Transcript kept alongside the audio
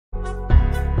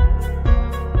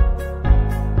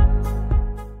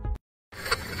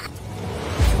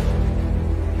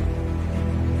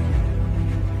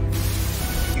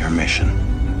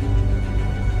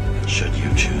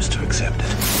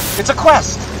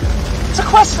quest. It's a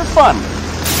quest for fun.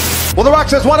 Well, The Rock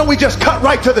says, why don't we just cut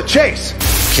right to the chase?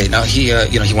 Okay, now he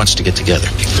wants to get together.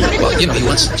 Well, he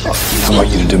wants to talk. I want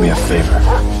you to do me a favor.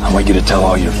 I want you to tell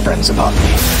all your friends about me.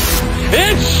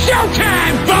 It's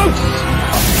showtime, folks!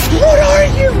 What are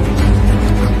you?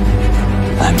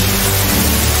 I'm...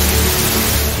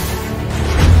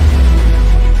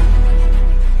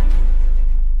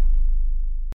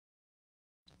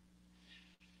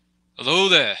 Hello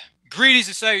there. Greetings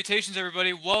and salutations,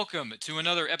 everybody. Welcome to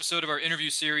another episode of our interview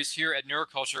series here at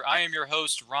Neuroculture. I am your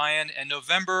host, Ryan, and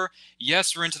November,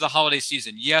 yes, we're into the holiday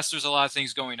season. Yes, there's a lot of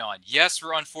things going on. Yes,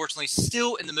 we're unfortunately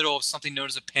still in the middle of something known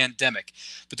as a pandemic,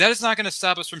 but that is not going to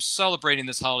stop us from celebrating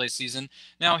this holiday season.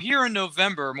 Now, here in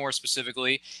November, more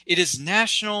specifically, it is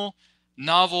National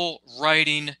Novel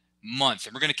Writing Month,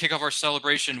 and we're going to kick off our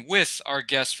celebration with our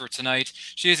guest for tonight.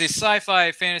 She is a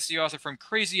sci-fi fantasy author from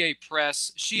Crazy 8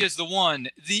 Press. She is the one,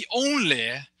 the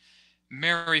only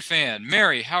Mary Fan.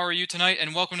 Mary, how are you tonight,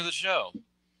 and welcome to the show.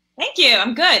 Thank you.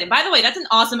 I'm good. And by the way, that's an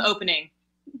awesome opening.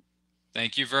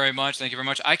 Thank you very much. Thank you very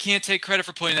much. I can't take credit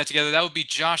for putting that together. That would be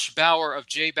Josh Bauer of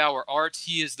J. Bauer Art.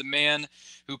 He is the man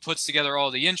who puts together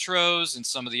all the intros and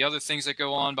some of the other things that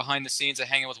go on behind the scenes at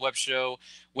Hanging with Web Show,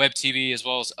 Web TV, as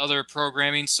well as other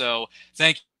programming. So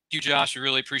thank you, Josh. We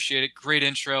really appreciate it. Great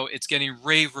intro. It's getting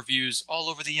rave reviews all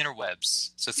over the interwebs.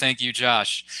 So thank you,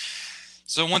 Josh.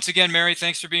 So once again, Mary,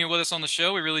 thanks for being with us on the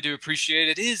show. We really do appreciate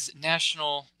it. It is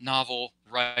National Novel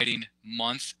Writing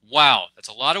Month. Wow, that's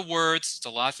a lot of words. It's a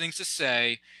lot of things to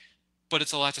say, but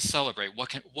it's a lot to celebrate.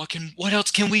 What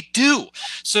else can we do?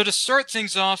 So to start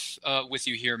things off with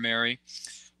you here, Mary,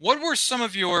 what were some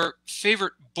of your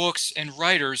favorite books and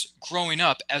writers growing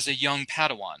up as a young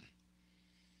Padawan?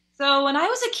 So when I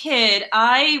was a kid,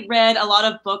 I read a lot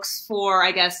of books for,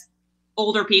 I guess,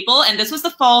 older people, and this was the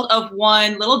fault of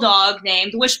one little dog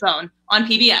named Wishbone on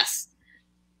PBS.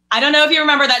 I don't know if you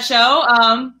remember that show.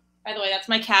 By the way, that's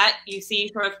my cat. You see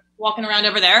sort of walking around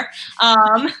over there.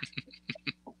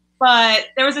 But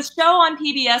there was a show on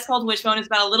PBS called Wishbone. It's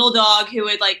about a little dog who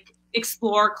would like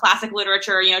explore classic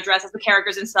literature, dress as the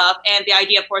characters and stuff. And the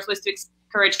idea, of course, was to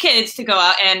encourage kids to go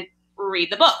out and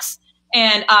read the books.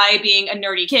 And I, being a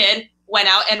nerdy kid, went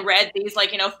out and read these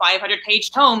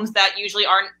 500-page tomes that usually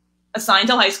aren't assigned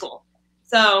till high school.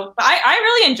 So but I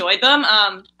really enjoyed them,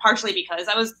 partially because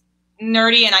I was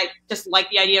nerdy and I just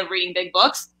liked the idea of reading big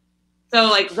books.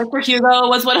 So Victor Hugo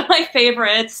was one of my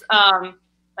favorites.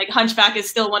 Hunchback is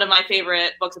still one of my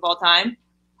favorite books of all time.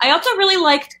 I also really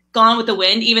liked Gone with the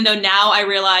Wind, even though now I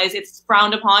realize it's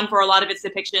frowned upon for a lot of its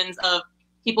depictions of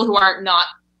people who are not,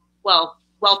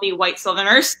 wealthy white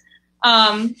Southerners. You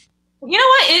know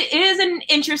what? It is an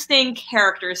interesting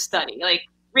character study.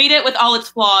 Read it with all its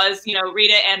flaws, read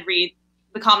it and read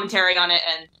the commentary on it.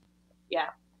 And yeah.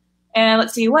 And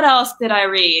let's see, what else did I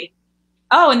read?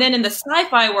 Oh, and then in the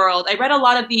sci-fi world, I read a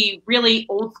lot of the really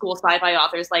old school sci-fi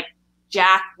authors like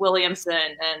Jack Williamson,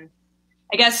 and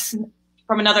I guess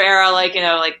from another era, like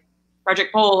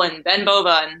Frederick Pohl and Ben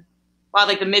Bova, and a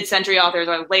lot of the mid-century authors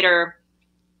or later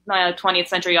 20th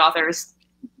century authors.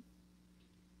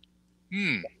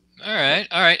 All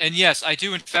right. And yes, I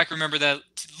do in fact remember that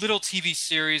little TV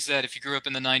series that if you grew up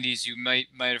in the 90s, you might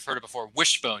have heard of before,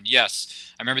 Wishbone.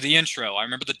 Yes, I remember the intro. I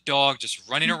remember the dog just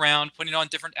running around, putting on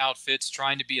different outfits,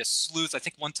 trying to be a sleuth. I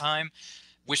think one time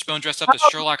Wishbone dressed up as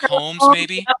Sherlock Holmes,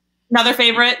 maybe. Another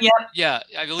favorite, yep. Yeah,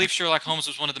 I believe Sherlock Holmes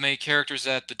was one of the main characters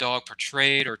that the dog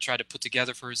portrayed or tried to put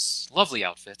together for his lovely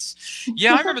outfits.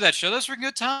 Yeah, I remember that show. Those were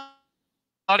good times.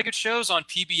 A lot of good shows on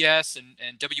PBS and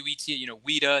WET,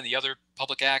 WETA and the other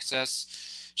public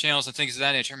access channels and things of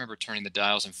that nature. I remember turning the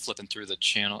dials and flipping through the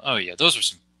channel. Oh, yeah, those were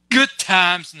some good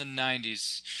times in the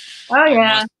 90s. Oh,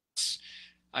 yeah.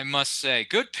 I must say.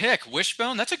 Good pick.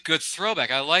 Wishbone, that's a good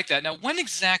throwback. I like that. Now, when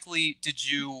exactly did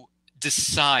you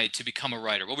decide to become a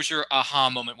writer? What was your aha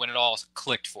moment when it all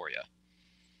clicked for you?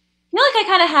 I feel like I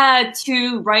kind of had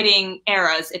two writing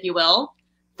eras, if you will.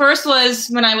 First was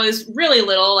when I was really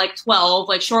little,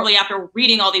 12, shortly after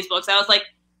reading all these books, I was like,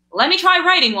 let me try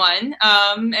writing one.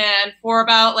 And for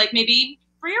about maybe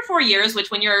 3 or 4 years, which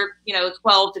when you're,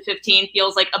 12 to 15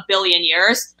 feels like a billion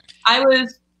years, I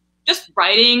was just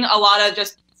writing a lot of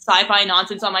just sci-fi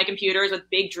nonsense on my computers with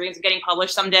big dreams of getting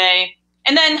published someday.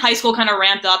 And then high school kind of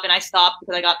ramped up and I stopped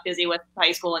because I got busy with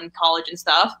high school and college and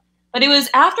stuff. But it was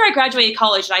after I graduated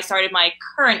college that I started my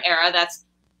current era.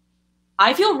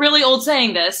 I feel really old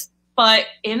saying this, but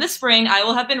in the spring, I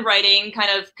will have been writing kind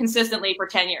of consistently for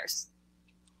 10 years.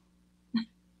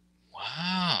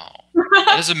 Wow.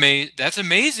 That's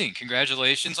amazing.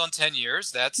 Congratulations on 10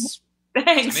 years. That's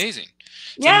Thanks. amazing.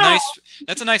 Yeah.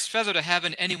 That's a nice feather to have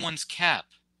in anyone's cap.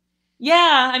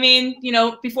 Yeah, I mean,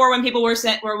 before when people would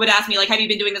ask me like, "Have you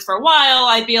been doing this for a while?"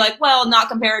 I'd be like, "Well, not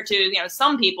compared to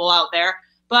some people out there."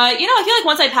 But I feel like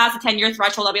once I pass the 10-year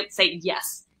threshold, I'll be able to say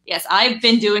yes, I've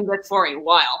been doing this for a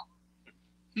while.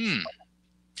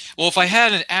 Well, if I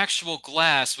had an actual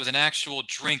glass with an actual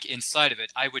drink inside of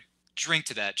it, I would drink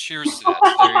to that. Cheers to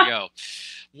that. So there you go.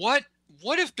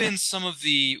 What have been some of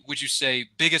the, would you say,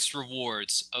 biggest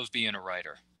rewards of being a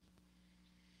writer?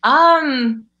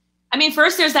 I mean,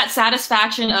 first there's that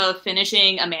satisfaction of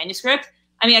finishing a manuscript.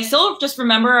 I mean, I still just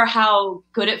remember how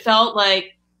good it felt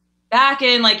like back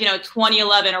in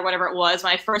 2011 or whatever it was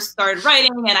when I first started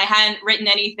writing, and I hadn't written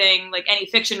anything, like any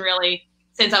fiction really,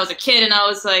 since I was a kid, and I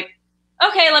was like,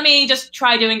 okay, let me just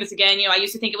try doing this again. I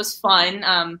used to think it was fun.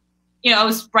 I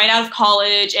was right out of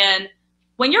college, and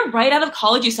when you're right out of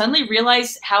college, you suddenly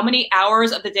realize how many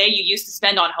hours of the day you used to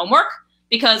spend on homework,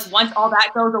 because once all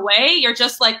that goes away, you're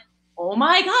just like, oh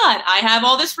my God, I have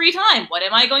all this free time. What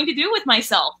am I going to do with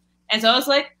myself? And so I was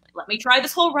like, let me try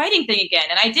this whole writing thing again.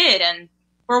 And I did. And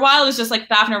for a while, it was just like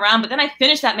faffing around. But then I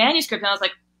finished that manuscript and I was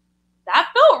like,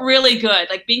 that felt really good.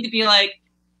 Like being like,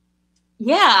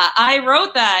 yeah, I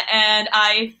wrote that and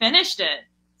I finished it.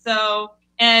 So,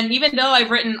 and even though I've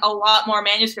written a lot more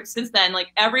manuscripts since then, like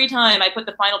every time I put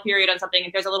the final period on something,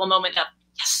 there's a little moment of,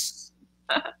 yes.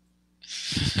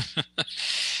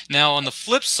 Now, on the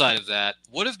flip side of that,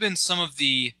 what have been some of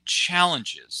the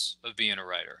challenges of being a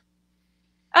writer?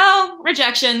 Oh,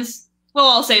 rejections. We'll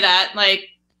all say that. Like,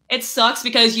 it sucks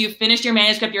because you finished your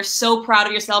manuscript, you're so proud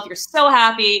of yourself, you're so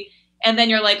happy, and then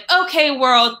you're like, okay,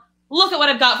 world, look at what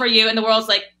I've got for you, and the world's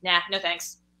like, nah, no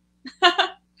thanks.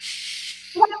 That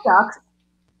sucks.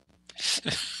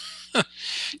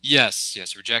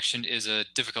 Yes, rejection is a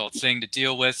difficult thing to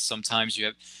deal with. Sometimes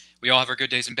we all have our good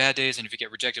days and bad days, and if you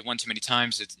get rejected one too many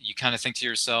times, you kind of think to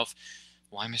yourself,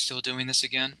 why am I still doing this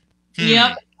again?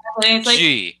 Yep, exactly. It's like,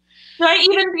 gee. Should I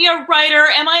even be a writer?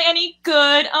 Am I any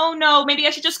good? Oh no, maybe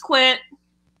I should just quit.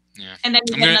 Yeah. And then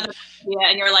you get another idea,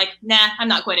 and you're like, nah, I'm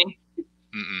not quitting.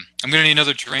 I'm going to need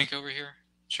another drink over here,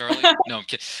 Charlie. No,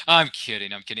 I'm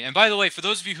kidding. I'm kidding. And by the way, for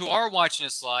those of you who are watching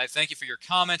us live, thank you for your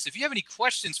comments. If you have any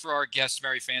questions for our guest,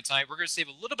 Mary Fantine, we're going to save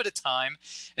a little bit of time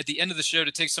at the end of the show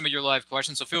to take some of your live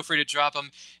questions. So feel free to drop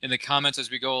them in the comments as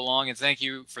we go along. And thank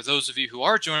you for those of you who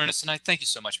are joining us tonight. Thank you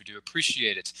so much. We do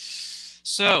appreciate it.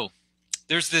 So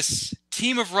there's this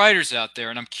team of writers out there,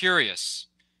 and I'm curious,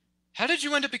 how did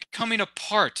you end up becoming a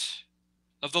part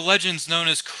of the legends known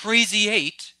as Crazy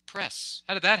 8 Press?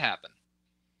 How did that happen?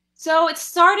 So it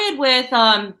started with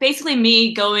basically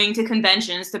me going to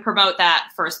conventions to promote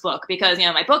that first book because,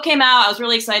 my book came out. I was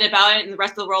really excited about it, and the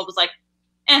rest of the world was like,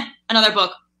 another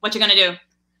book. What you gonna do?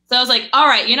 So I was like, all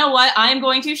right, you know what? I'm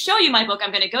going to show you my book.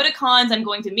 I'm going to go to cons. I'm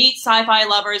going to meet sci-fi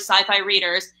lovers, sci-fi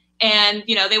readers. And,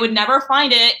 they would never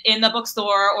find it in the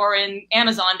bookstore or in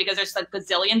Amazon because there's a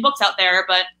gazillion books out there.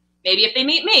 But maybe if they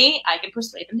meet me, I can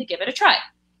persuade them to give it a try.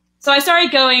 So I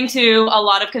started going to a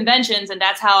lot of conventions, and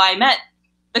that's how I met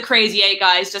the Crazy 8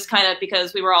 guys, just kind of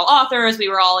because we were all authors. We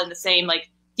were all in the same,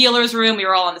 dealer's room. We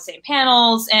were all on the same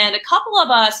panels. And a couple of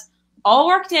us all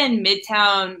worked in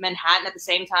Midtown Manhattan at the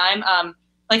same time.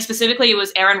 Specifically, it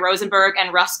was Aaron Rosenberg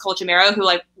and Russ Colchimero who,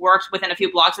 worked within a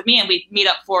few blocks of me, and we'd meet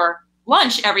up for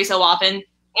lunch every so often,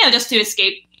 just to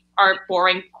escape our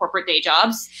boring corporate day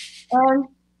jobs. And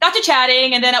got to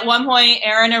chatting, and then at one point,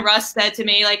 Aaron and Russ said to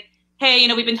me,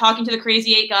 hey, we've been talking to the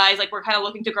Crazy 8 guys, we're kind of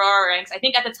looking to grow our ranks. I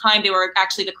think at the time they were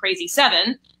actually the Crazy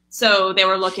 7, so they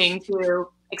were looking to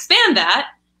expand that.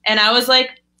 And I was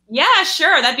like, yeah,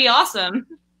 sure, that'd be awesome.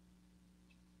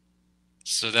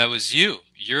 So that was you.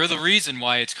 You're the reason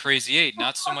why it's Crazy 8,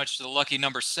 not so much the lucky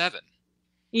number 7.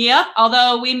 Yep,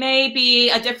 although we may be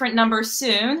a different number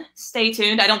soon. Stay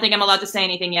tuned. I don't think I'm allowed to say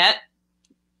anything yet.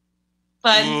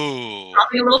 But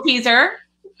dropping a little teaser.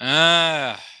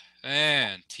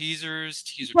 Man, teaser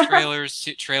trailers,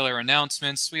 trailer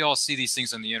announcements. We all see these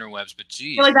things on the interwebs, but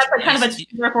geez. I feel like that's kind of a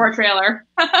teaser for a trailer.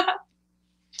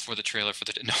 For the trailer,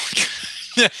 no.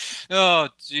 Oh,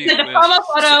 geez. The promo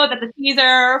photo, that's a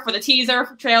teaser for the teaser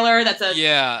for trailer. That's a...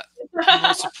 Yeah.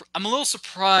 I'm a little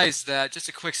surprised that, just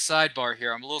a quick sidebar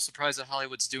here, I'm a little surprised that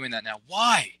Hollywood's doing that now.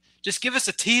 Why? Just give us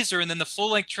a teaser and then the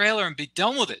full-length trailer and be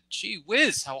done with it. Gee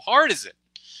whiz, how hard is it?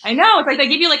 I know. It's like they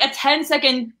give you a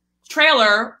 10-second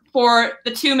trailer for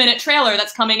the 2-minute trailer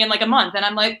that's coming in a month. And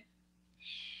I'm like,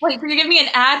 wait, so you're giving me an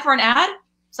ad for an ad?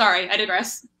 Sorry, I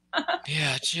digress.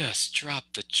 Yeah, just drop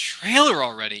the trailer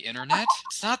already, Internet.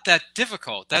 It's not that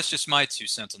difficult. That's just my 2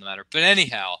 cents on the matter. But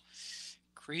anyhow,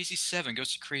 Crazy 7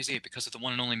 goes to Crazy 8 because of the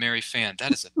one and only Mary Fan.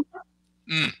 That is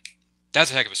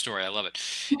that's a heck of a story. I love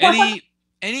it.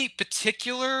 any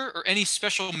particular or any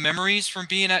special memories from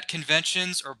being at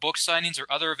conventions or book signings or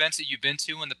other events that you've been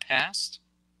to in the past?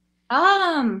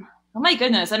 Oh my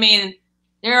goodness. I mean,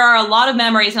 there are a lot of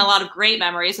memories and a lot of great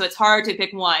memories, so it's hard to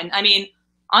pick one. I mean,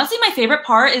 honestly, my favorite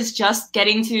part is just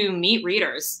getting to meet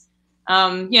readers.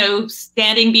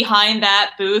 Standing behind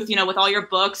that booth, with all your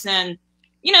books, and,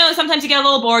 sometimes you get a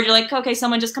little bored. You're like, okay,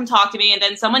 someone just come talk to me, and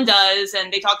then someone does,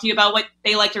 and they talk to you about what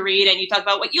they like to read, and you talk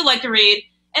about what you like to read.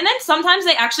 And then sometimes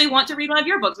they actually want to read one of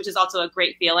your books, which is also a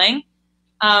great feeling.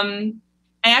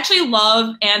 I actually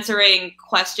love answering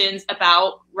questions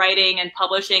about writing and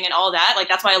publishing and all that. Like,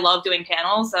 that's why I love doing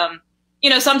panels.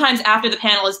 Sometimes after the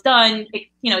panel is done,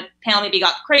 panel maybe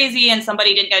got crazy and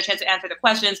somebody didn't get a chance to answer the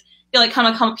questions. They'll come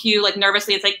up to you like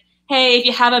nervously. It's like, hey, if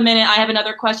you have a minute, I have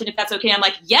another question, if that's okay. I'm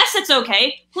like, yes, it's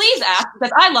okay. Please ask,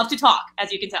 because I love to talk,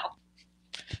 as you can tell.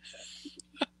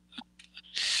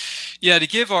 Yeah, to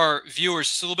give our viewers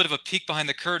just a little bit of a peek behind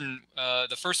the curtain,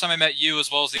 the first time I met you, as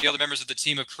well as the other members of the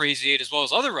team of Crazy 8, as well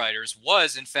as other writers,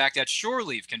 was, in fact, at Shore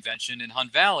Leave Convention in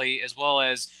Hunt Valley, as well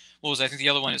as, I think the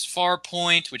other one is Far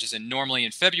Point, which is normally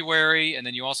in February, and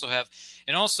then you also have,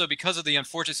 and also because of the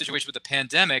unfortunate situation with the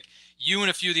pandemic, you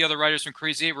and a few of the other writers from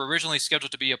Crazy 8 were originally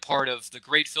scheduled to be a part of the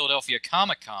Great Philadelphia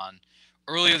Comic-Con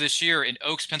earlier this year in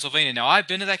Oaks, Pennsylvania. Now, I've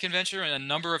been to that convention a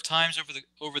number of times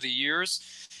over the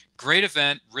years. Great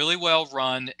event, really well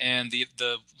run, and the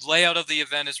layout of the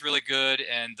event is really good,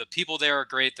 and the people there are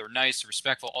great. They're nice,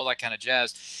 respectful, all that kind of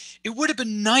jazz. It would have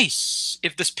been nice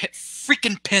if this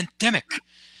freaking pandemic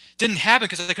didn't happen,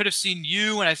 because I could have seen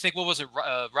you, and I think, what was it,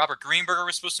 Robert Greenberger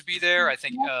was supposed to be there. I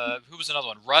think, who was another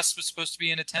one? Russ was supposed to be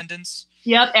in attendance.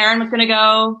 Yep, Aaron was going to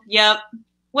go. Yep.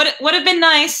 Would have been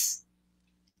nice.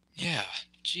 Yeah,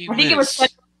 gee I think it was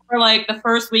scheduled for like the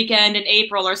first weekend in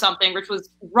April or something, which was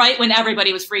right when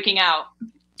everybody was freaking out.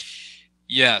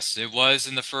 Yes, it was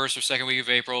in the first or second week of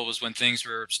April was when things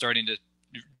were starting to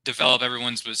develop.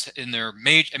 Everyone's was in their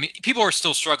major. I mean, people are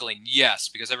still struggling, yes,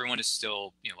 because everyone is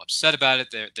still upset about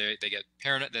it. They get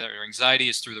paranoid. Their anxiety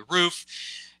is through the roof,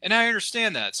 and I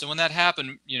understand that. So when that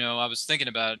happened, I was thinking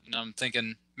about it, and I'm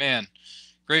thinking, man,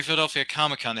 Great Philadelphia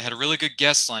Comic-Con, they had a really good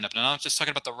guest lineup, and I'm not just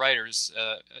talking about the writers.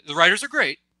 The writers are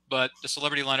great, but the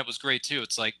celebrity lineup was great too.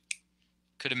 It's like,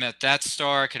 could have met that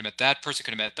star, could have met that person,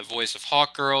 could have met the voice of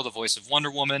Hawkgirl, the voice of Wonder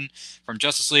Woman from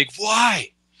Justice League.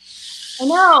 Why? I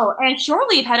know, and Shore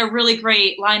Leave had a really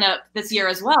great lineup this year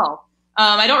as well.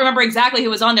 I don't remember exactly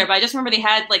who was on there, but I just remember they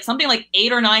had like something like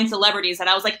 8 or 9 celebrities, and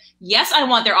I was like, yes, I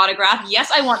want their autograph.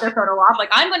 Yes, I want their photo op. Like,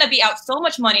 I'm going to be out so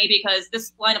much money because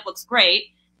this lineup looks great.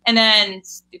 And then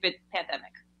stupid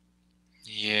pandemic.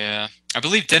 Yeah. I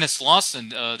believe Dennis Lawson,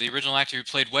 the original actor who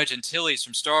played Wedge Antilles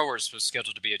from Star Wars, was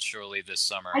scheduled to be at Shore Leave this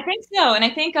summer. I think so. And I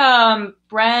think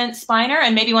Brent Spiner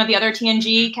and maybe one of the other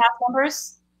TNG cast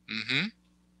members. Mm-hmm.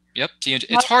 Yep. TNG.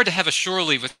 It's hard to have a Shore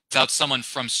Leave without someone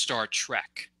from Star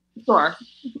Trek. Sure.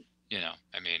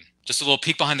 I mean, just a little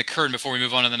peek behind the curtain before we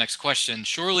move on to the next question.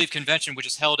 Shore Leave Convention, which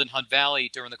is held in Hunt Valley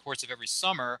during the course of every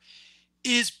summer,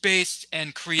 is based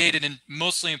and created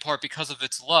mostly in part because of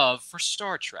its love for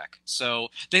Star Trek. So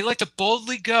they like to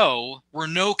boldly go where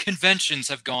no conventions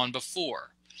have gone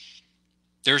before.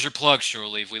 There's your plug, Shore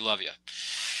Leave. We love you.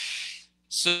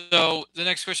 So the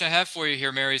next question I have for you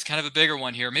here, Mary, is kind of a bigger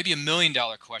one here. Maybe $1 million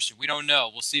question. We don't know.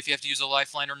 We'll see if you have to use a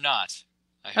lifeline or not.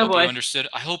 I hope you understood.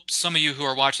 I hope some of you who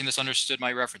are watching this understood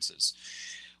my references.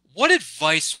 What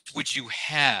advice would you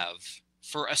have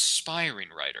for aspiring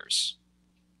writers?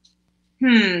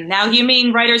 Now, do you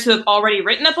mean writers who have already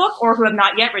written a book or who have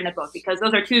not yet written a book? Because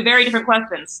those are two very different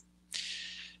questions.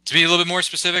 To be a little bit more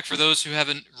specific, for those who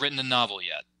haven't written a novel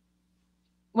yet.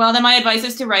 Well, then my advice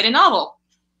is to write a novel.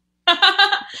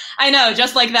 I know,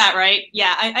 just like that, right?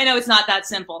 Yeah, I know it's not that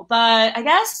simple. But I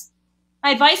guess my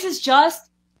advice is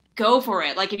just go for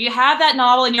it. Like, if you have that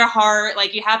novel in your heart,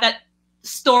 like you have that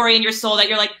story in your soul that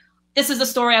you're like, this is the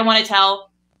story I want to tell,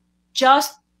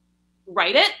 just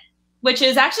write it. Which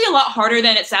is actually a lot harder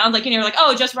than it sounds. Like, you're like,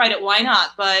 oh, just write it, why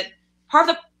not? But part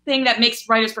of the thing that makes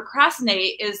writers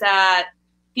procrastinate is that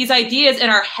these ideas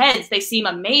in our heads, they seem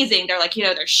amazing. They're like,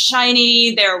 they're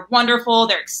shiny, they're wonderful,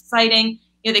 they're exciting.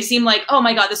 They seem like, oh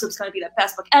my God, this book's going to be the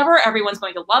best book ever. Everyone's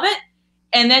going to love it.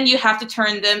 And then you have to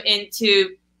turn them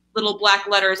into little black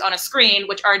letters on a screen,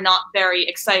 which are not very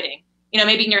exciting.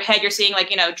 Maybe in your head, you're seeing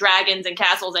like, dragons and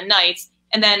castles and knights.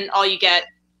 And then all you get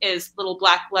is little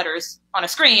black letters on a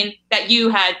screen that you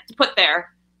had to put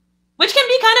there, which can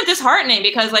be kind of disheartening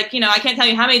because, like, I can't tell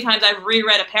you how many times I've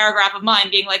reread a paragraph of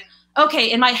mine being like,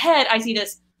 okay, in my head, I see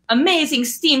this amazing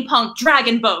steampunk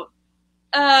dragon boat.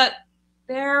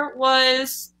 There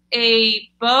was a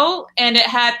boat and it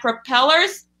had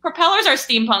propellers. Propellers are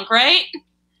steampunk, right?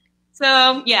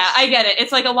 So, yeah, I get it.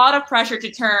 It's like a lot of pressure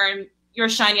to turn your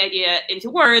shiny idea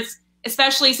into words,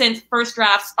 especially since first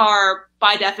drafts are,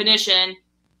 by definition,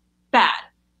 bad.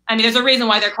 I mean, there's a reason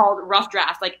why they're called rough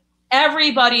drafts. Like,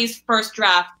 everybody's first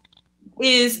draft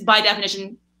is, by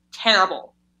definition,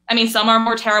 terrible. I mean, some are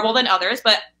more terrible than others,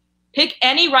 but pick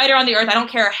any writer on the earth. I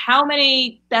don't care how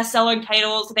many best-selling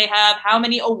titles they have, how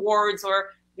many awards or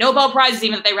Nobel Prizes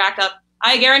even that they racked up.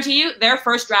 I guarantee you their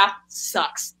first draft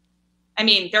sucks. I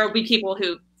mean, there will be people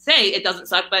who say it doesn't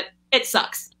suck, but it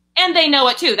sucks. And they know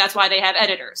it too. That's why they have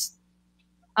editors.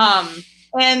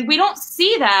 And we don't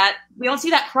see that. We don't see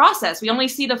that process. We only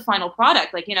see the final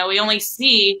product. Like, you know, we only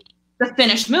see the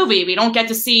finished movie. We don't get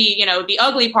to see, you know, the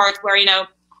ugly parts where, you know,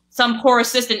 some poor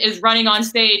assistant is running on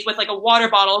stage with like a water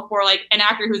bottle for like an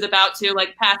actor who's about to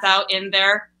like pass out in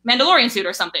their Mandalorian suit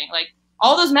or something. Like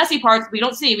all those messy parts we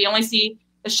don't see. We only see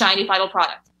the shiny final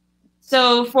product.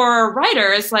 So for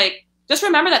writers, like, just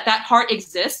remember that that part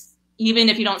exists, even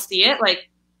if you don't see it. Like,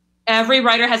 every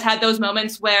writer has had those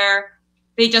moments where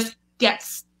they just get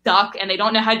stuck and they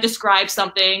don't know how to describe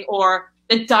something, or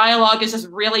the dialogue is just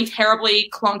really terribly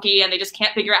clunky and they just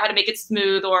can't figure out how to make it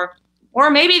smooth, or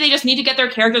maybe they just need to get their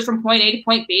characters from point A to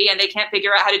point B and they can't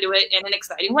figure out how to do it in an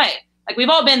exciting way. Like, we've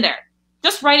all been there.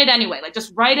 Just write it anyway. Like,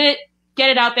 just write it, get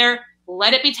it out there,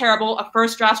 let it be terrible. A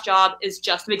first draft's job is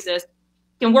just to exist.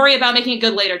 You can worry about making it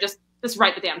good later. Just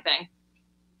write the damn thing.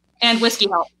 And whiskey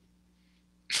helps.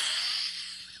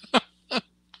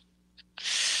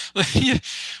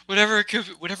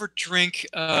 whatever drink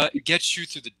gets you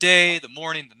through the day, the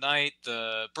morning, the night,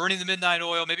 the burning the midnight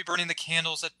oil, maybe burning the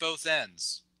candles at both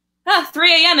ends.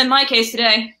 3 a.m. in my case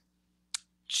today.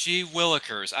 Gee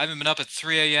willikers. I haven't been up at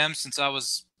 3 a.m. since I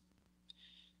was...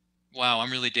 Wow,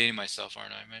 I'm really dating myself,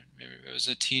 aren't I? Maybe I was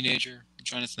a teenager. I'm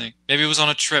trying to think. Maybe it was on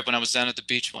a trip when I was down at the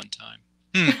beach one time.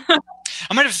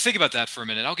 I might have to think about that for a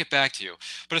minute. I'll get back to you.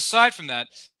 But aside from that,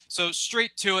 so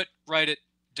straight to it, write it,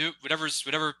 do whatever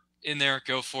in there,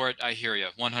 go for it. I hear you,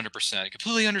 100%.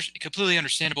 Completely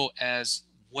understandable as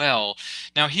well.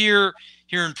 Now here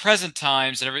in present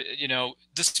times, and you know,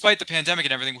 despite the pandemic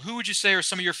and everything, who would you say are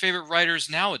some of your favorite writers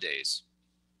nowadays?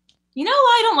 You know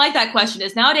why I don't like that question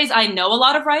is nowadays I know a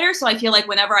lot of writers, so I feel like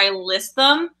whenever I list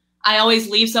them, I always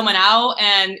leave someone out,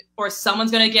 or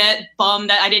someone's going to get bummed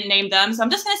that I didn't name them. So I'm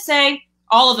just going to say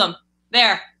all of them.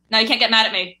 There. Now you can't get mad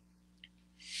at me.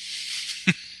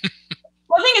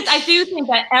 Well, the thing is, I do think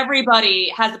that everybody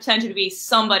has the potential to be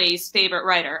somebody's favorite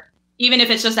writer, even if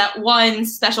it's just that one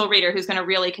special reader who's going to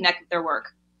really connect with their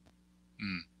work.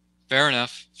 Fair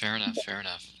enough.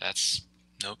 That's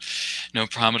no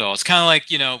problem at all. It's kind of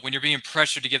like, you know, when you're being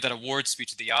pressured to give that award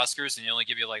speech at the Oscars and they only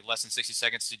give you like less than 60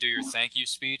 seconds to do your thank you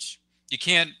speech. You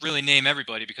can't really name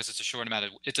everybody because it's a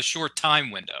short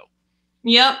time window.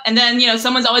 Yep. And then, you know,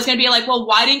 someone's always going to be like, well,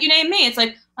 why didn't you name me? It's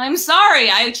like, I'm sorry,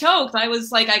 I choked. I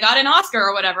was like, I got an Oscar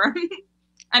or whatever.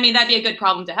 I mean, that'd be a good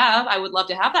problem to have. I would love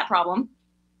to have that problem.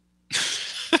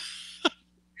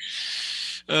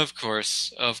 Of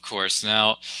course.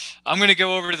 Now, I'm going to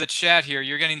go over to the chat here.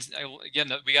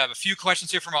 Again, we have a few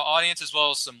questions here from our audience as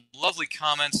well as some lovely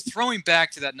comments. Throwing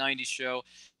back to that 90s show,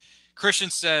 Christian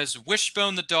says,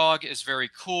 Wishbone the dog is very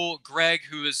cool. Greg,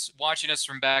 who is watching us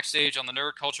from backstage on the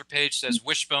Nerd Culture page, says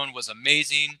Wishbone was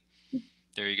amazing.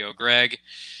 There you go, Greg.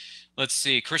 Let's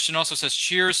see. Christian also says,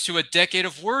 cheers to a decade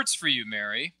of words for you,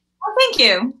 Mary. Oh, thank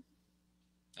you.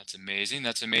 That's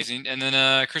amazing. And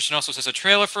then Christian also says, a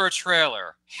trailer for a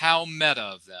trailer. How meta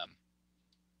of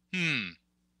them.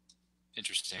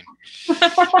 Interesting.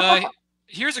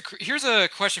 Here's a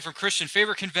question from Christian.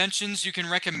 Favorite conventions you can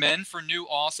recommend for new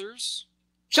authors?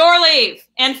 Shore Leave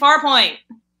and Farpoint.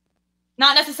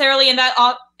 Not necessarily in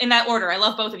that order. I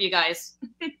love both of you guys.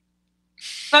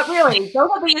 But really,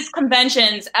 both of these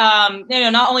conventions, you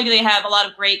know, not only do they have a lot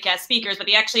of great guest speakers, but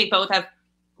they actually both have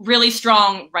really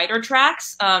strong writer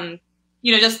tracks.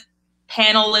 You know, just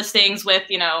panel listings with,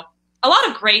 you know, a lot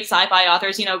of great sci-fi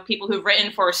authors, you know, people who've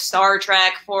written for Star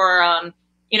Trek, for,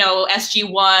 you know,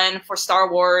 SG-1, for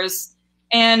Star Wars.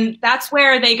 And that's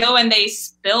where they go and they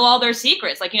spill all their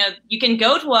secrets. Like, you know, you can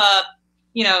go to a,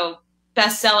 you know,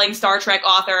 best-selling Star Trek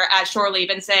author at Shore Leave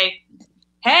and say,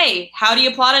 hey, how do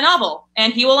you plot a novel?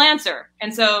 And he will answer.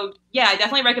 And so, yeah, I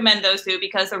definitely recommend those two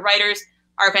because the writers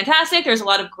are fantastic. There's a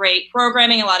lot of great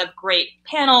programming, a lot of great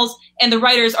panels, and the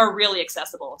writers are really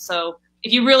accessible. So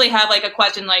if you really have like a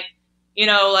question like, you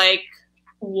know, like,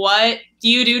 what do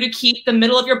you do to keep the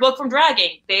middle of your book from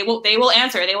dragging? They will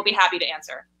answer. They will be happy to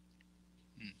answer.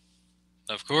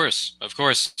 Of course.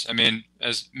 I mean,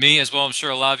 as well, I'm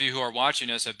sure a lot of you who are watching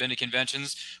us have been to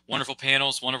conventions, wonderful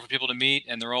panels, wonderful people to meet,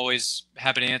 and they're always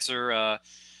happy to answer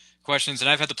questions, and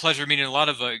I've had the pleasure of meeting a lot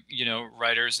of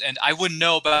writers, and I wouldn't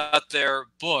know about their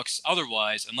books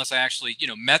otherwise unless I actually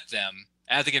met them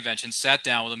at the convention, sat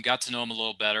down with them, got to know them a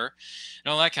little better,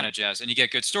 and all that kind of jazz. And you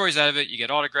get good stories out of it. You get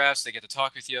autographs. They get to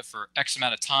talk with you for X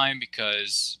amount of time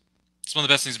because it's one of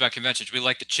the best things about conventions. We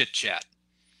like to chit chat.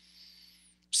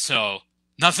 So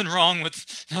nothing wrong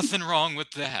with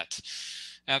that.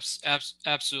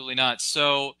 Absolutely not.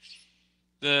 So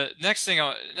the next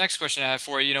question I have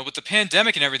for you, with the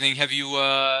pandemic and everything, have you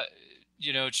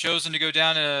chosen to go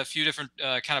down a few different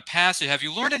kind of paths? Have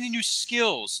you learned any new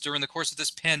skills during the course of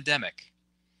this pandemic?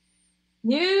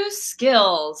 New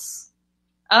skills.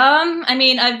 I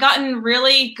mean, I've gotten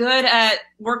really good at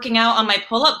working out on my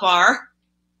pull-up bar.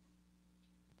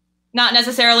 Not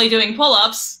necessarily doing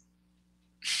pull-ups.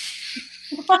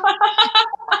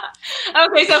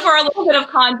 Okay, so for a little bit of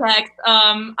context,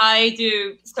 I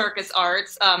do circus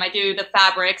arts. I do the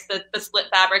fabrics, the split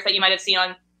fabrics that you might have seen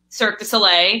on Cirque du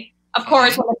Soleil. Of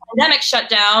course, when the pandemic shut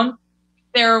down,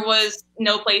 there was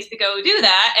no place to go do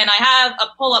that, and I have a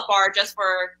pull-up bar just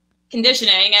for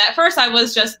conditioning. And at first, I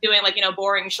was just doing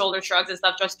boring shoulder shrugs and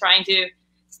stuff, just trying to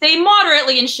stay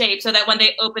moderately in shape so that when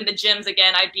they opened the gyms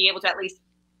again, I'd be able to at least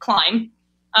climb.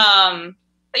 But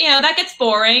that gets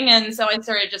boring, and so I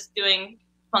started just doing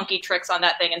funky tricks on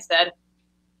that thing instead.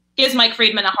 Gives Mike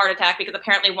Friedman a heart attack because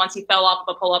apparently once he fell off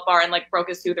of a pull-up bar and broke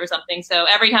his tooth or something. So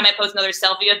every time I post another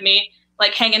selfie of me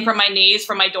hanging from my knees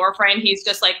from my door frame, he's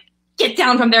just like, "Get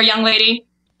down from there, young lady."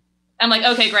 I'm like,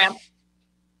 "Okay, Graham."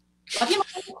 Love you.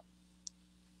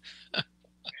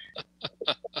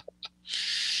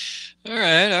 All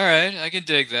right. I can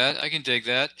dig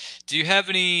that. Do you have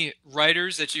any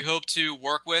writers that you hope to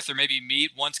work with or maybe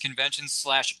meet once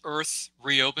convention/Earth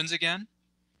reopens again?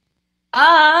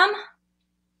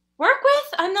 Work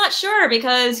with? I'm not sure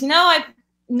because, I've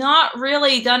not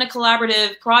really done a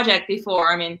collaborative project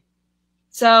before. And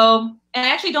I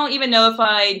actually don't even know if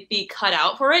I'd be cut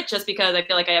out for it just because I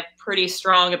feel like I have pretty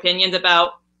strong opinions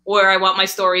about where I want my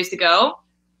stories to go.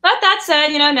 But that said,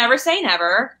 never say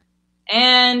never.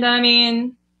 And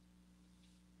I'd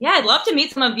love to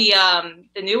meet some of the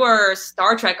newer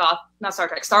Star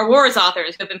Wars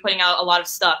authors who have been putting out a lot of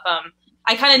stuff.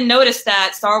 I kind of noticed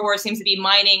that Star Wars seems to be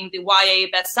mining the YA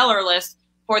bestseller list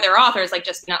for their authors, like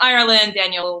Justina Ireland,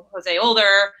 Daniel Jose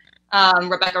Older,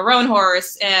 Rebecca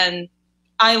Roanhorse, and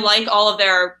I like all of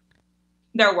their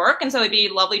work, and so it'd be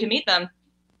lovely to meet them.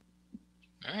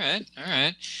 All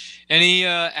right. Any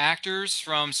actors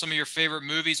from some of your favorite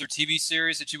movies or TV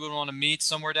series that you would want to meet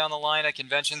somewhere down the line at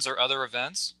conventions or other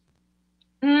events?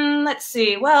 Let's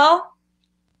see. Well,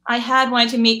 I had wanted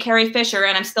to meet Carrie Fisher,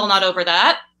 and I'm still not over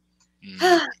that.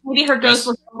 Maybe her ghost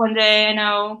will come one day. I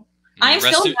know.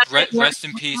 Rest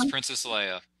in peace, Princess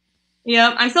Leia.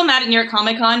 Yeah, I'm still mad at New York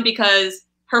Comic Con because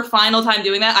her final time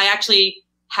doing that, I actually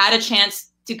had a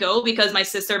chance to go because my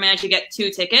sister managed to get 2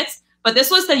 tickets. But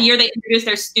this was the year they introduced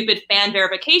their stupid fan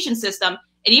verification system.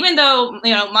 And even though,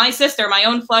 my sister, my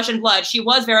own flesh and blood, she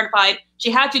was verified, she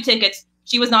had 2 tickets,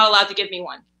 she was not allowed to give me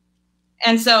one.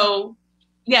 And so,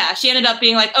 yeah, she ended up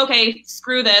being like, okay,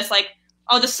 screw this.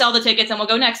 I'll just sell the tickets and we'll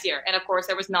go next year. And of course,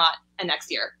 there was not a next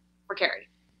year for Carrie.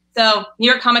 So, New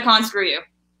York Comic Con, screw you.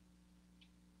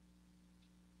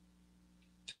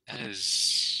 That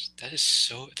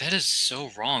is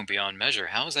so wrong beyond measure.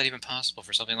 How is that even possible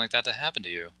for something like that to happen to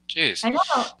you? Jeez. I know.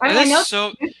 I know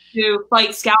to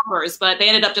fight scalpers, but they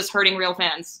ended up just hurting real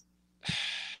fans.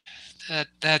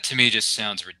 That to me just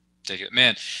sounds ridiculous.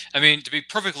 Man, to be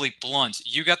perfectly blunt,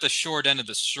 you got the short end of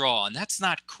the straw, and that's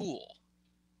not cool.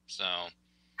 So.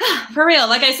 For real,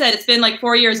 like I said, it's been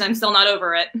 4 years and I'm still not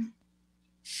over it.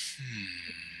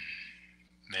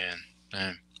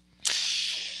 Man.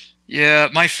 Yeah,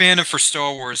 my fandom for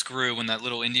Star Wars grew when that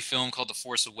little indie film called The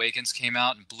Force Awakens came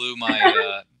out and blew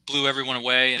everyone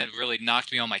away, and it really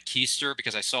knocked me on my keister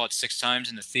because I saw it 6 times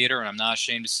in the theater, and I'm not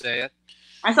ashamed to say it.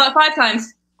 I saw it 5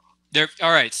 times.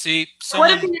 All right, see,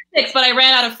 What if you 6? But I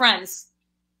ran out of friends.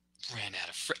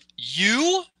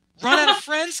 You run out of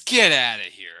friends? Get out of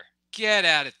here! Get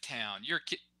out of town!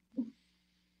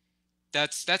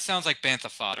 That sounds like bantha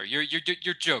fodder.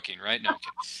 You're joking, right? No.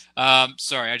 Okay.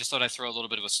 Sorry, I just thought I'd throw a little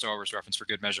bit of a Star Wars reference for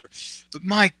good measure. But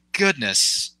my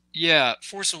goodness, yeah,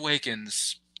 Force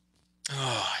Awakens.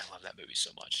 Oh, I love that movie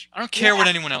so much. I don't care what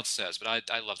anyone else says, but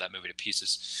I love that movie to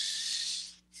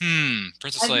pieces.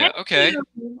 Princess Leia. Okay.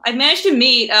 I managed to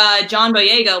meet John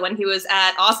Boyega when he was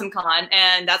at AwesomeCon,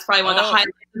 and that's probably one of the highlights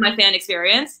of my fan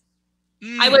experience.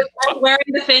 I was wearing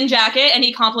the Finn jacket, and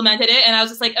he complimented it, and I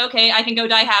was just like, okay, I can go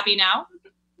die happy now.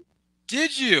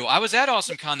 Did you? I was at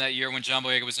AwesomeCon that year when John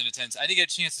Boyega was in attendance. I didn't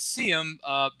get a chance to see him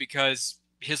because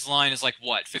his line is like,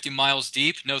 what, 50 miles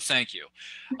deep? No, thank you.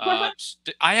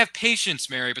 I have patience,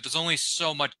 Mary, but there's only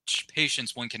so much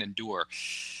patience one can endure.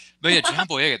 But yeah, John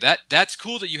Boyega, that's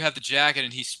cool that you have the jacket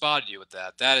and he spotted you with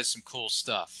that. That is some cool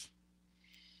stuff.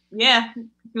 Yeah,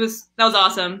 that was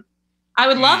awesome. I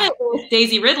would love it if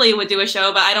Daisy Ridley would do a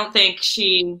show, but I don't think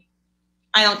she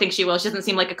will. She doesn't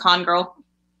seem like a con girl.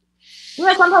 You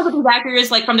know, sometimes with these actors,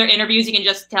 like from their interviews, you can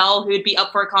just tell who'd be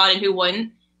up for a con and who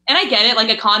wouldn't. And I get it. Like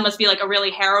a con must be like a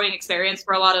really harrowing experience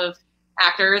for a lot of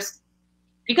actors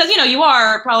because, you know, you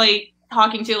are probably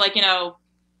talking to like, you know,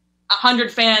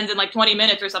 100 fans in like 20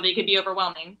 minutes or something. It could be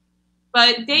overwhelming.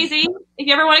 But Daisy, if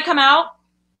you ever want to come out,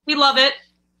 we love it.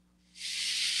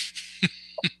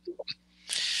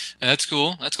 That's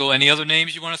cool. That's cool. Any other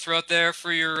names you want to throw out there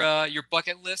for your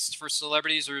bucket list for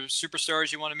celebrities or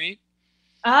superstars you want to meet?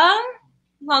 As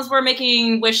long as we're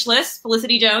making wish lists,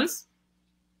 Felicity Jones.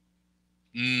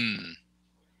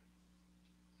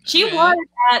 She was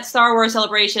at Star Wars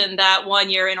Celebration that one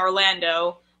year in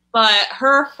Orlando, but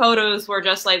her photos were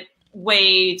just like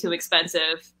way too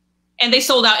expensive, and they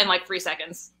sold out in like 3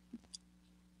 seconds.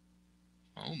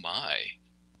 Oh my!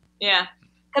 Yeah,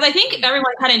 because I think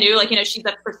everyone kind of knew, like, you know, she's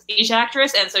a prestige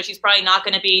actress, and so she's probably not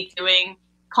going to be doing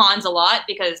cons a lot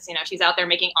because, you know, she's out there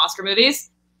making Oscar movies.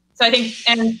 So I think,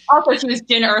 and also she was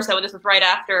Jyn Erso, and this was right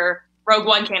after Rogue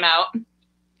One came out.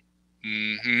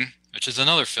 Which is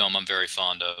another film I'm very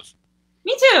fond of.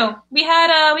 Me too. We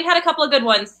had a couple of good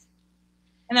ones,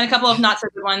 and then a couple of not so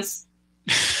good ones.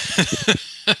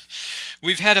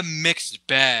 We've had a mixed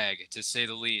bag, to say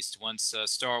the least, once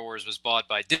Star Wars was bought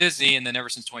by Disney, and then ever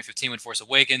since 2015 when Force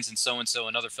Awakens and so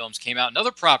and other films came out, and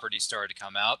other properties started to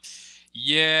come out.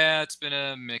 Yeah, it's been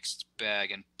a mixed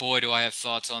bag, and boy, do I have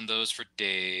thoughts on those for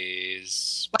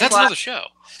days. But that's another show.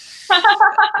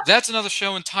 That's another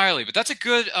show entirely, but that's a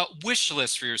good wish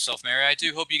list for yourself, Mary. I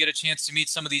do hope you get a chance to meet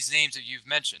some of these names that you've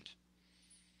mentioned.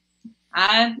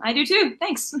 I do too.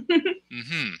 Thanks.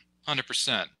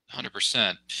 100%.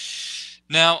 100%.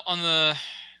 Now, on the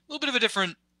little bit of a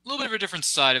different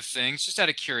side of things, just out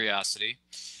of curiosity,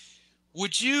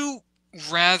 would you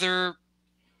rather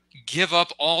give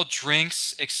up all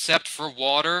drinks except for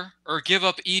water, or give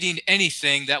up eating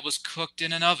anything that was cooked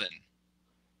in an oven?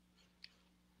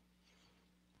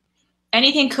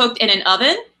 Anything cooked in an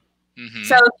oven?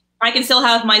 So I can still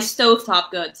have my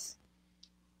stovetop goods.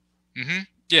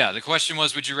 Yeah, the question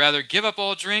was, would you rather give up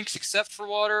all drinks except for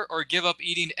water, or give up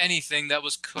eating anything that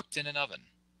was cooked in an oven?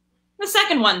 The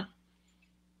second one.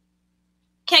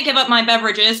 Can't give up my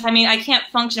beverages. I mean, I can't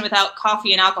function without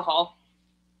coffee and alcohol.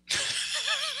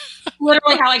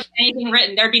 Literally how I get anything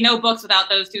written. There'd be no books without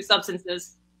those two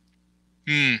substances.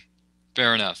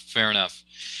 Fair enough. Fair enough.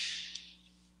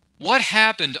 What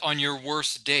happened on your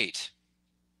worst date?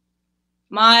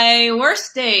 My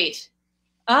worst date?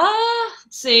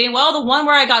 Let's see. Well, the one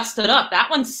where I got stood up, that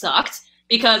one sucked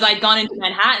because I'd gone into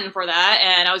Manhattan for that,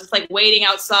 and I was just like waiting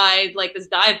outside like this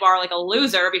dive bar like a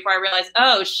loser before I realized,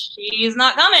 oh, she's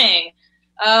not coming.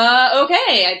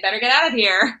 Okay, I better get out of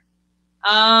here.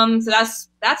 So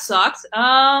that sucked.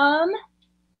 And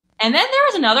then there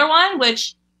was another one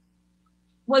which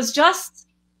was just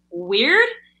weird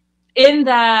in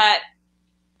that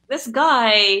this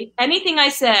guy, anything I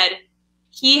said,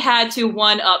 he had to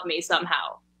one-up me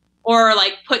somehow. Or,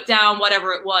 like, put down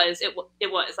whatever it was. It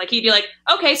was. Like, he'd be like,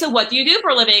 okay, so what do you do for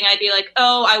a living? I'd be like,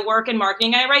 oh, I work in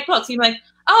marketing. I write books. He'd be like,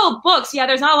 oh, books. Yeah,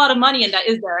 there's not a lot of money in that,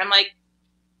 is there? I'm like,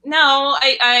 no,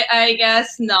 I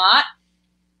guess not.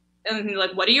 And he's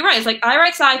like, what do you write? It's like, I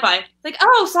write sci-fi. It's like,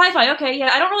 oh, sci-fi. Okay,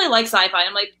 yeah, I don't really like sci-fi.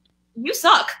 I'm like, you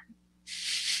suck.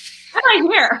 How did I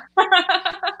hear?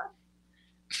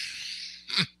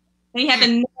 And he had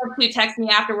the nerve to text me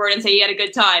afterward and say he had a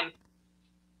good time.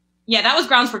 Yeah, that was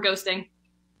grounds for ghosting.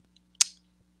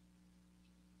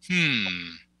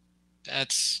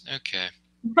 That's okay.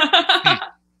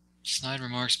 Snide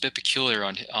remarks, a bit peculiar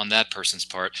on that person's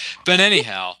part. But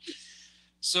anyhow,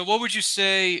 so what would you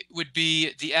say would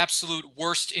be the absolute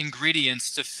worst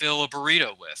ingredients to fill a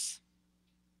burrito with?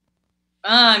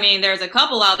 I mean, there's a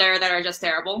couple out there that are just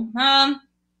terrible. Spam.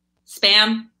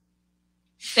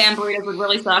 Spam burritos would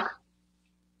really suck.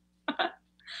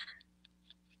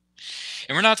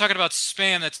 And we're not talking about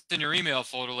spam that's in your email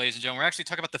folder, ladies and gentlemen. We're actually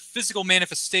talking about the physical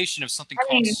manifestation of something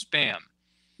called spam.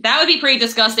 That would be pretty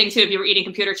disgusting, too, if you were eating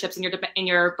computer chips in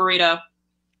your burrito.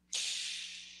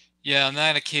 Yeah, on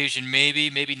that occasion, maybe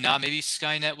not. Maybe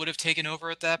Skynet would have taken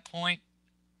over at that point.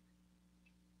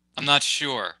 I'm not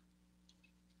sure.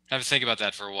 I have to think about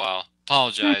that for a while.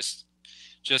 Apologize.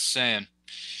 Just saying.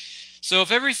 So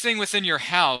if everything within your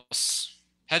house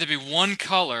had to be one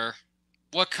color,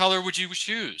 what color would you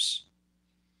choose?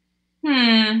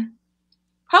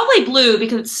 Probably blue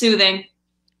because it's soothing.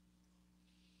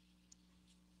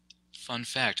 Fun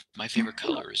fact, my favorite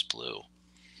color is blue.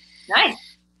 Nice.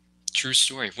 True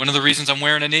story. One of the reasons I'm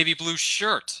wearing a navy blue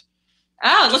shirt.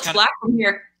 Oh, it looks black from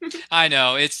here. I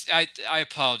know. I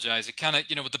apologize. It kind of,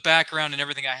 with the background and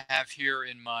everything I have here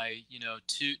in my,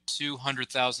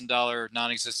 $200,000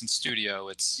 non-existent studio,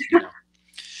 it's,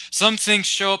 some things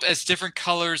show up as different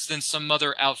colors than some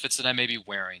other outfits that I may be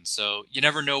wearing. So you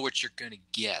never know what you're going to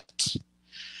get.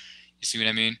 You see what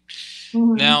I mean?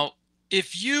 Mm-hmm. Now,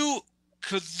 if you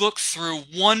could look through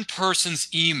one person's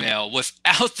email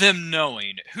without them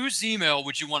knowing, whose email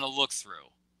would you want to look through?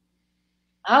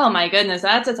 Oh my goodness,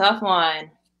 that's a tough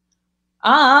one.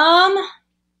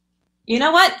 You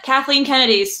know what? Kathleen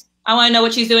Kennedy's. I want to know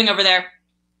what she's doing over there.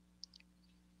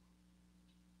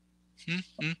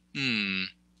 I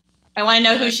want to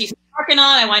know who she's working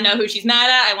on. I want to know who she's mad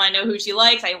at. I want to know who she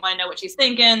likes. I want to know what she's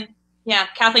thinking. Yeah,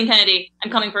 Kathleen Kennedy. I'm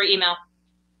coming for her email.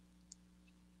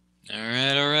 All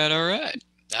right.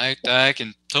 I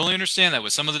can totally understand that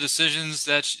with some of the decisions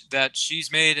that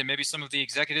she's made and maybe some of the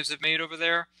executives have made over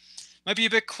there. Might be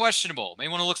a bit questionable. May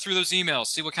want to look through those emails,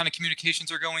 see what kind of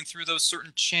communications are going through those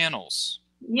certain channels.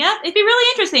 Yeah, it'd be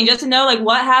really interesting just to know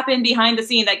what happened behind the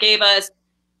scene that gave us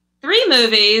 3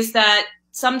 movies that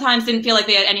sometimes didn't feel like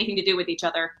they had anything to do with each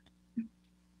other.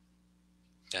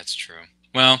 That's true.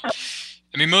 Well,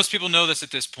 I mean, most people know this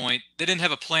at this point. They didn't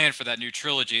have a plan for that new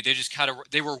trilogy. They just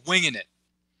they were winging it.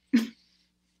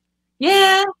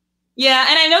 Yeah,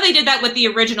 and I know they did that with the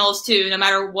originals too, no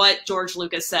matter what George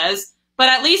Lucas says. But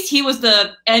at least he was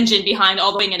the engine behind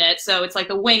all the winging it, so it's like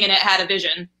the winging it had a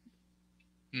vision.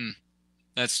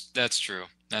 That's true.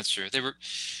 That's true. They were,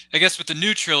 I guess, with the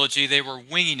new trilogy, they were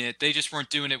winging it. They just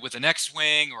weren't doing it with an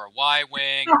X-wing or a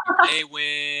Y-wing or an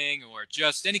A-wing or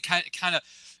just any kind of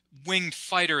winged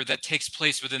fighter that takes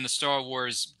place within the Star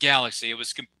Wars galaxy. It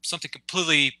was something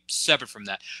completely separate from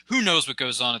that. Who knows what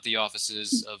goes on at the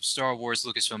offices of Star Wars,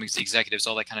 Lucasfilm, the executives,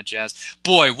 all that kind of jazz.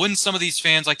 Boy, wouldn't some of these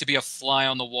fans like to be a fly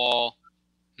on the wall?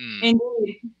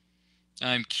 Indeed.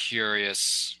 I'm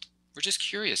curious. We're just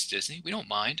curious, Disney. We don't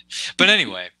mind. But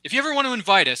anyway, if you ever want to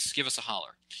invite us, give us a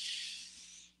holler.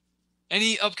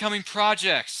 Any upcoming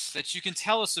projects that you can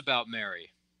tell us about,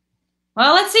 Mary?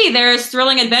 Well, let's see. There's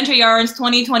Thrilling Adventure Yarns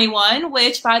 2021,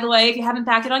 which, by the way, if you haven't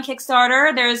backed it on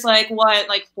Kickstarter, there's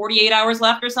 48 hours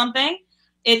left or something.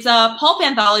 It's a pulp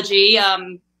anthology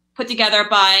put together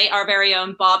by our very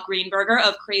own Bob Greenberger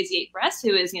of Crazy 8 Press,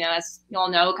 who is, as you all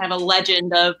know, kind of a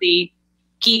legend of the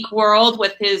geek world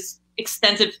with his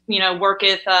extensive, work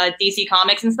with DC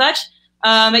Comics and such.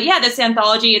 But yeah, this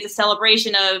anthology is a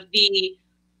celebration of the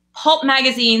pulp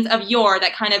magazines of yore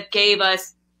that kind of gave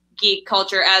us geek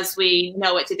culture as we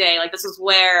know it today. This is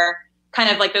where kind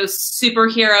of those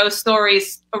superhero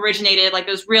stories originated,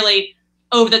 those really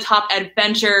over-the-top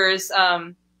adventures.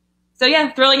 So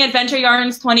yeah, Thrilling Adventure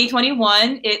Yarns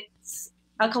 2021. It's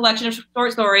a collection of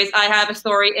short stories. I have a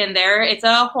story in there. It's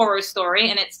a horror story,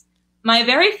 and it's my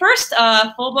very first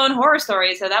full-blown horror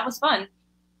story, so that was fun.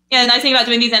 Yeah, the nice thing about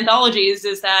doing these anthologies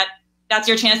is that that's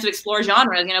your chance to explore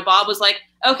genres. Bob was like,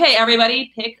 okay,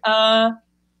 everybody pick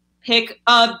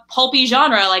a pulpy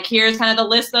genre. Here's kind of the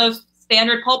list of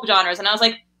standard pulp genres. And I was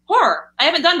like, horror. I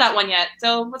haven't done that one yet,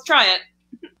 so let's try it.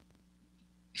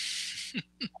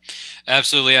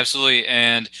 Absolutely.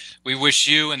 And we wish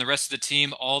you and the rest of the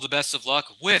team all the best of luck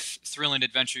with Thrilling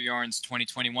Adventure Yarns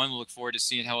 2021. We look forward to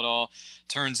seeing how it all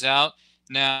turns out.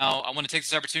 Now, I want to take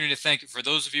this opportunity to thank, for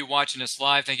those of you watching us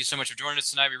live, thank you so much for joining us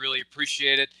tonight. We really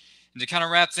appreciate it. And to kind of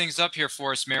wrap things up here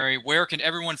for us, Mary, where can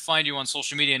everyone find you on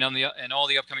social media and all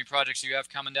the upcoming projects you have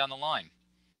coming down the line?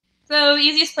 So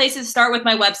easiest place is to start with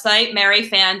my website,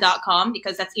 maryfan.com,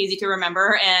 because that's easy to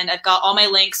remember. And I've got all my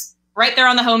links right there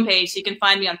on the homepage. So you can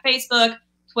find me on Facebook,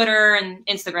 Twitter, and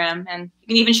Instagram. And you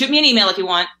can even shoot me an email if you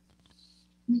want.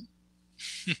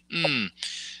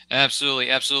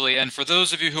 Absolutely. And for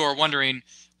those of you who are wondering,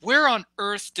 where on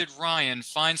earth did Ryan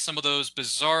find some of those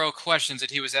bizarro questions that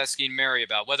he was asking Mary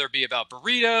about, whether it be about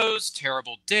burritos,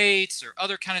 terrible dates, or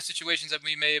other kind of situations that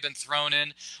we may have been thrown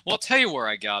in? Well, I'll tell you where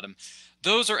I got them.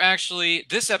 Those are actually,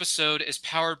 this episode is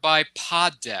powered by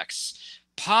Pod Decks.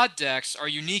 Pod Decks are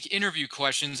unique interview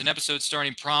questions and episode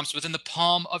starting prompts within the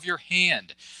palm of your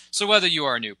hand. So whether you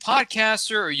are a new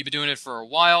podcaster or you've been doing it for a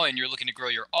while and you're looking to grow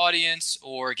your audience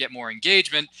or get more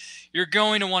engagement, you're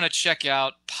going to want to check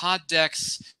out Pod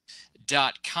Decks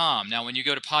Now, when you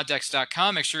go to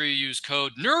poddex.com, make sure you use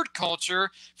code NERDCULTURE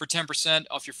for 10%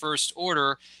 off your first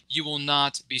order. You will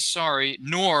not be sorry,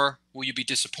 nor will you be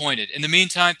disappointed. In the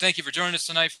meantime, thank you for joining us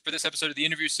tonight for this episode of the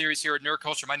interview series here at Nerd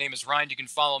Culture. My name is Ryan. You can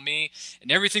follow me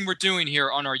and everything we're doing here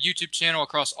on our YouTube channel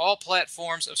across all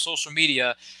platforms of social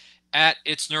media at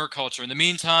It's Nerd Culture. In the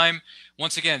meantime,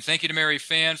 once again, thank you to Mary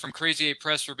Fan from Crazy 8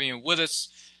 Press for being with us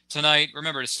tonight.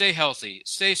 Remember to stay healthy,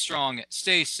 stay strong,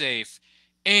 stay safe,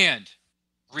 and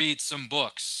read some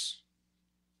books.